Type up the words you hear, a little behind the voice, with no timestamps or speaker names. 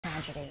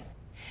tragedy.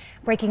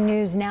 Breaking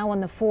news now on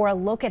the 4. A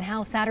look at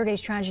how Saturday's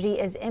tragedy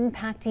is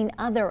impacting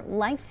other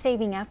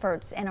life-saving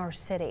efforts in our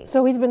city.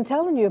 So we've been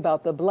telling you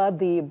about the blood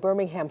the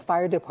Birmingham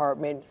Fire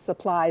Department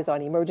supplies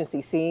on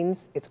emergency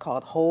scenes. It's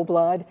called whole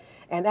blood.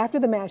 And after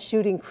the mass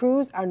shooting,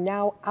 crews are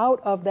now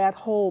out of that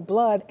whole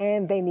blood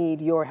and they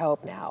need your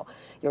help now.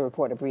 Your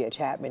reporter Bria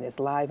Chapman is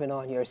live and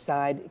on your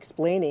side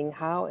explaining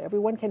how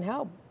everyone can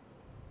help.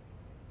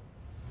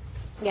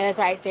 Yeah, that's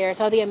right, Sarah.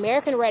 So the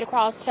American Red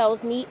Cross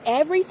tells me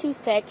every 2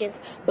 seconds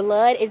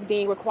blood is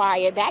being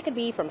required. That could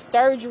be from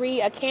surgery,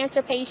 a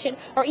cancer patient,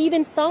 or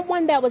even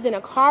someone that was in a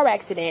car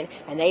accident.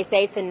 And they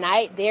say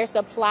tonight their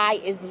supply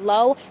is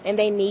low and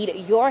they need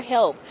your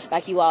help.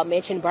 Like you all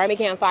mentioned,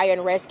 Birmingham Fire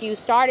and Rescue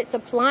started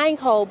supplying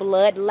whole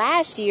blood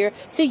last year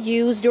to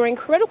use during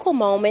critical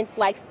moments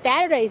like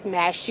Saturday's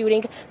mass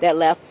shooting that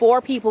left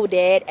 4 people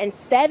dead and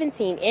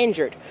 17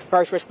 injured.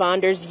 First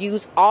responders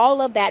used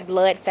all of that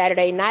blood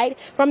Saturday night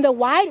from the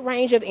wide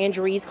range of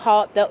injuries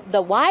called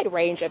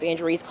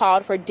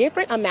for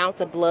different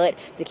amounts of blood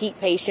to keep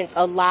patients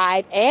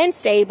alive and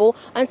stable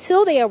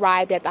until they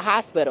arrived at the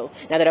hospital.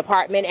 Now, the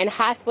department and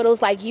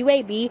hospitals like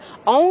UAB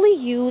only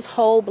use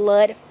whole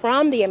blood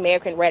from the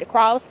American Red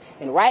Cross,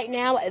 and right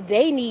now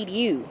they need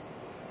you.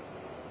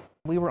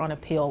 We were on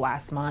appeal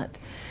last month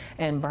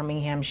and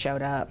Birmingham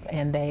showed up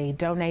and they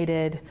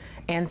donated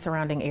and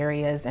surrounding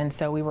areas, and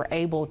so we were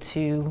able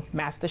to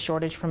mask the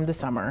shortage from the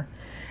summer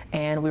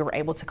and we were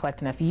able to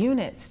collect enough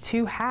units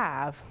to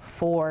have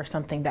for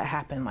something that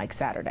happened like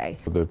Saturday.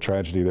 The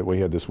tragedy that we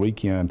had this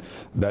weekend,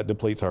 that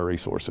depletes our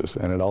resources,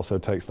 and it also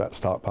takes that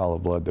stockpile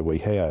of blood that we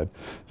had.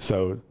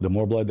 So the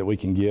more blood that we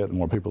can get, the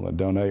more people that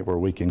donate, where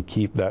we can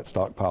keep that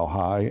stockpile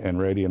high and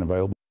ready and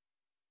available.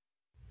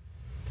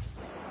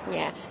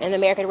 Yeah, and the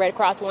American Red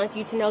Cross wants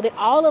you to know that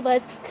all of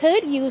us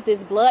could use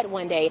this blood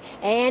one day.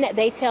 And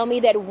they tell me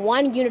that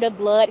 1 unit of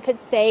blood could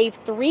save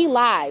 3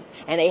 lives.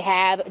 And they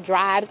have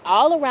drives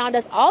all around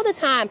us all the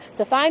time.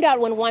 To find out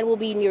when one will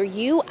be near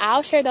you,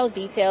 I'll share those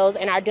details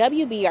in our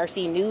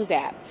WBRC News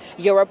app.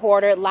 Your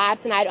reporter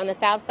live tonight on the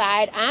South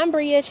Side, I'm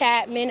Bria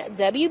Chapman,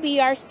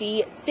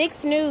 WBRC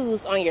 6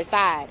 News on your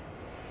side.